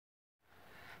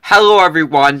Hello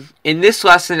everyone, in this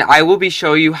lesson I will be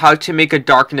showing you how to make a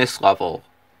darkness level.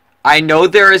 I know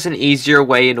there is an easier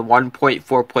way in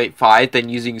 1.4.5 than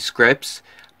using scripts,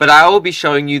 but I will be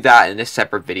showing you that in a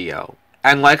separate video.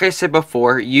 And like I said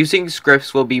before, using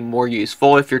scripts will be more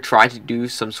useful if you're trying to do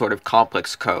some sort of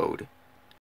complex code.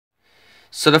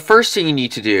 So the first thing you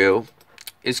need to do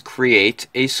is create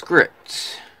a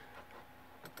script.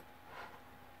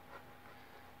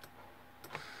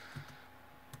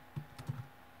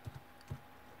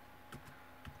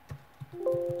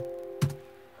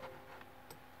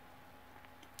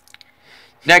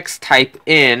 Next, type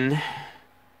in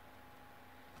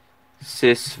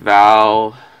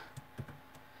sysval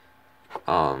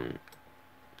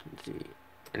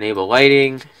enable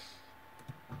lighting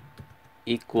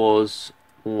equals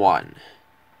 1,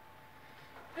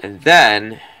 and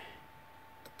then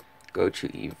go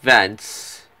to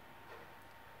events.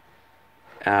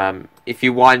 If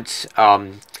you want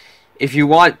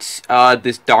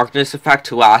this darkness effect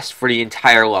to last for the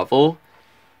entire level,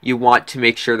 you want to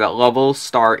make sure that level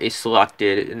start is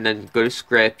selected, and then go to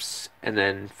scripts and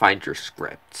then find your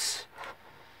scripts.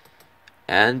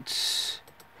 And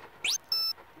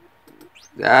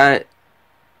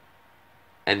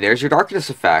there's your darkness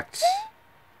effect.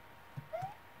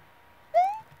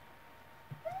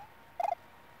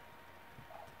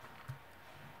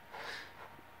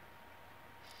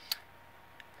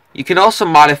 You can also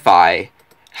modify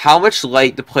how much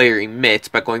light the player emits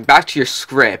by going back to your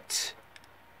script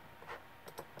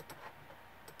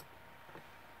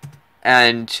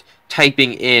and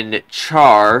typing in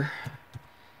char.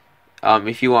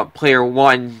 If you want player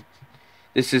 1,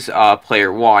 this is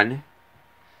player 1.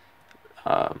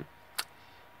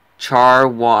 Char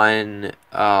 1,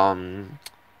 hold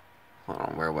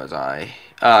on, where was I?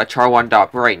 Char 1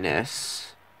 dot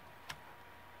brightness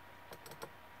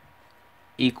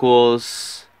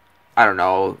equals, I don't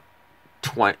know,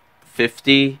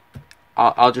 50.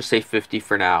 I'll just say 50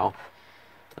 for now.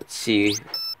 Let's see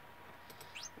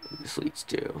what this leads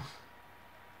to.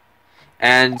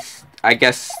 And I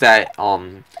guess that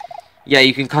yeah,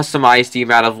 you can customize the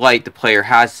amount of light the player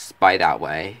has by that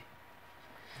way.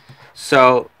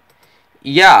 So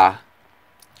yeah,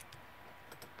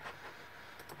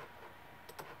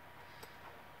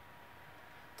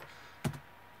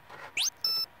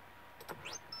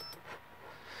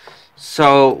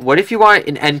 so what if you want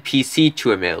an NPC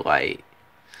to emit light?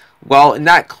 Well, in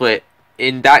that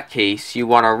case, you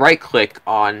want to right click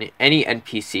on any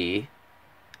NPC,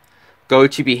 go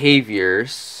to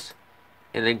behaviors,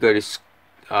 and then go to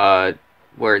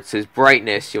where it says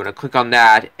brightness. You want to click on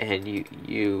that, and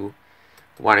you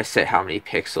want to set how many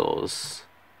pixels.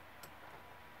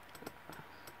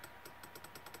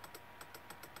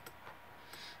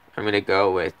 I'm going to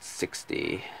go with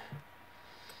 60.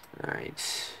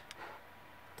 Alright.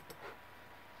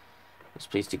 Let's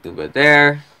place the Goomba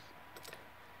there.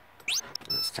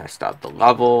 Let's test out the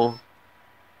level.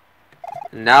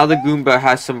 Now the Goomba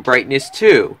has some brightness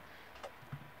too.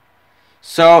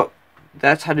 So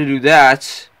that's how to do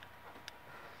that.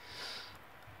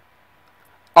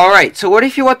 Alright, so what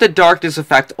if you want the darkness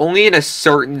effect only in a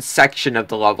certain section of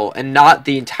the level and not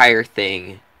the entire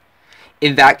thing?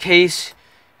 In that case,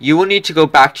 you will need to go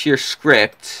back to your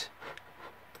script,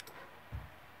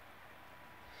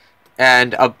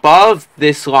 and above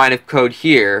this line of code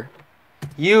here,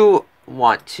 you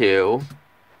want to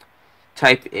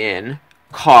type in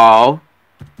call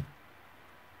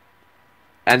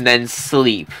and then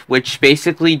sleep, which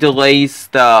basically delays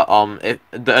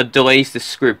the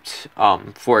script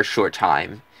for a short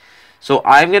time. So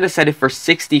I'm gonna set it for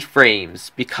 60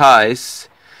 frames because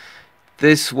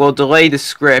this will delay the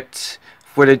script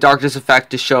for the darkness effect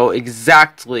to show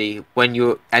exactly when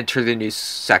you enter the new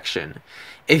section.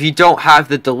 If you don't have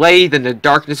the delay, then the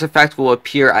darkness effect will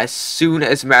appear as soon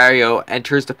as Mario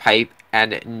enters the pipe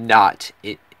and not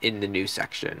in the new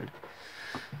section.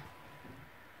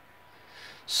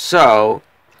 So,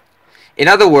 in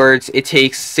other words, it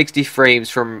takes 60 frames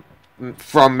from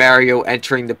Mario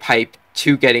entering the pipe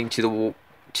to getting to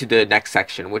the next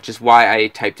section, which is why I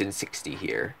typed in 60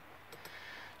 here.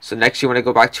 So next you want to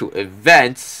go back to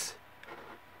events,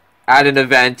 add an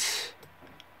event,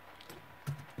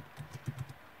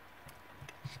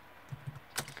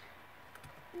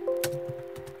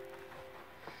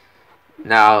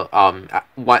 now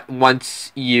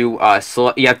once you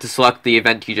you have to select the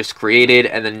event you just created,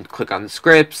 and then click on the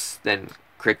scripts, then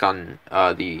click on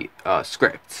the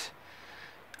script.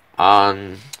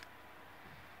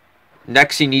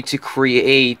 Next you need to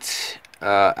create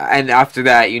and after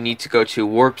that you need to go to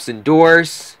warps and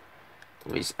doors.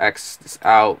 Let me just X this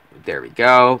out. There we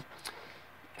go.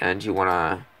 And you want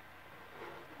to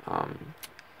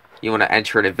you want to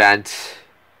enter an event.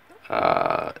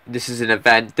 This is an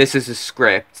event. This is a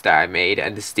script that I made,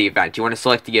 and this is the event. You want to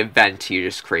select the event you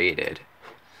just created.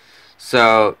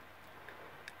 So,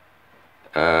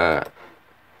 and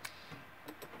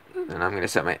I'm going to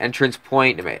set my entrance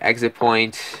point and my exit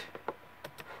point.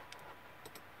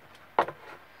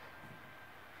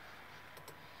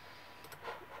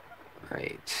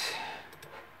 Right.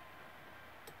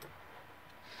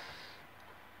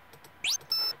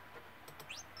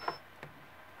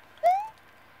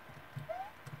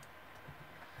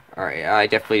 Alright, I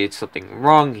definitely did something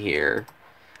wrong here.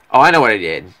 Oh, I know what I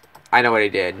did. I know what I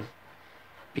did.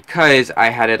 Because I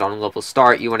had it on level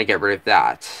start, you want to get rid of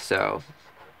that. So,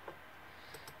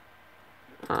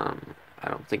 I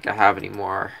don't think I have any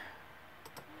more.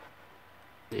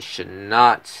 This should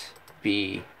not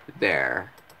be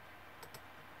there.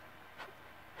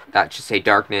 That should say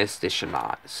darkness. This should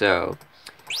not. So,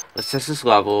 let's test this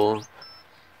level.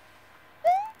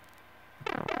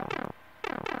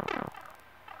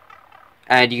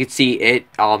 And you can see it.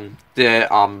 The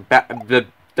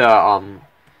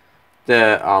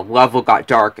level got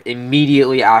dark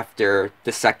immediately after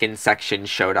the second section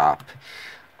showed up.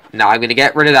 Now I'm going to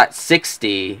get rid of that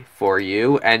 60 for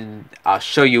you, and I'll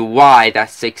show you why that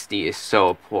 60 is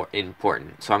so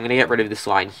important. So I'm going to get rid of this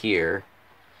line here,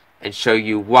 and show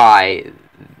you why,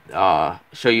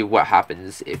 show you what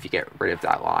happens if you get rid of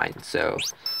that line. So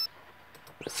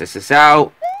let's test this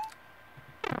out.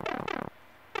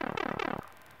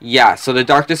 Yeah, so the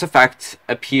darkness effect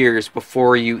appears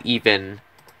before you even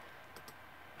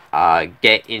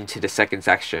get into the second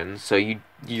section. So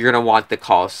you're gonna want the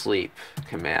call sleep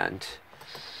command.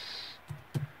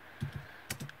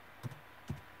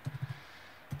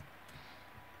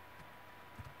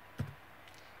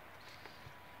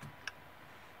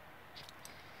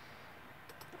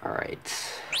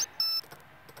 Alright.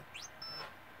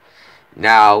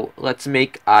 Now let's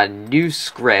make a new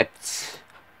script.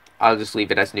 I'll just leave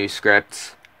it as new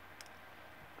script.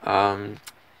 And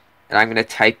I'm going to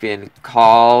type in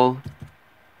call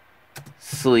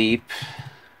sleep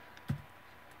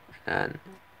and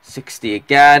 60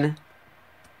 again.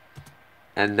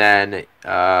 And then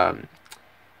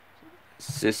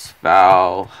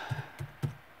sysval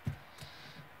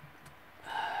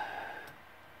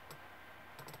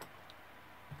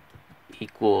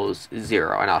equals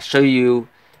 0. And I'll show you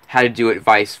how to do it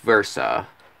vice versa.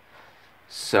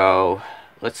 So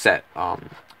let's set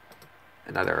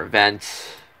another event.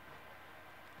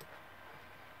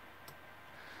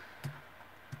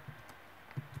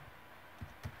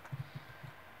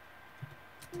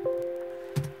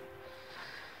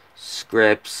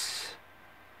 Scripts.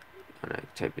 I'm gonna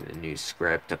type in a new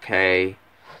script. Okay.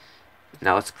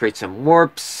 Now let's create some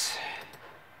warps.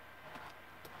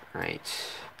 All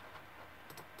right.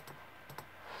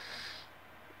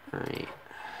 All right.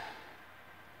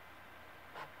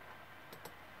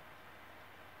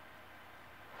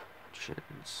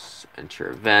 Enter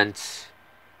event.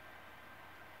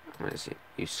 I'm going to say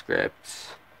new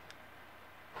script.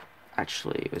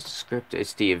 Actually, it's script.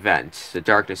 It's the event. The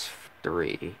darkness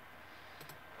 3.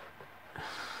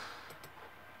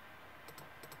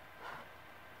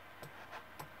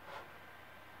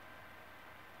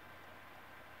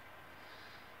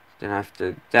 Then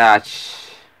after that,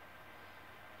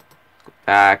 go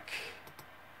back.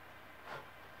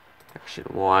 Action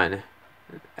 1.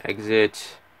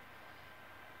 Exit.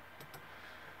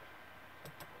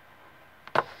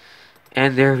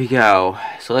 And there we go.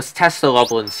 So let's test the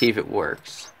level and see if it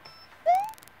works.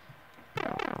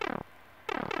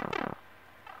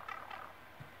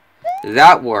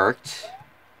 That worked.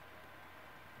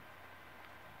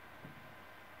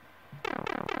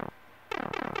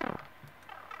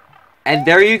 And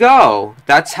there you go.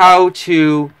 That's how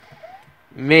to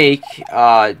make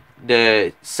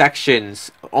the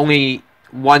sections, only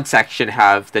one section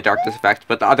have the darkness effect,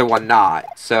 but the other one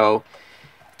not. So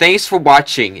thanks for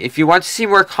watching. If you want to see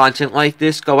more content like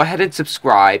this, go ahead and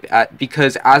subscribe,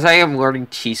 because as I am learning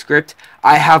T-Script,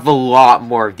 I have a lot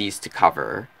more of these to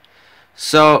cover.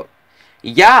 So,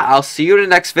 yeah, I'll see you in the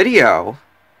next video.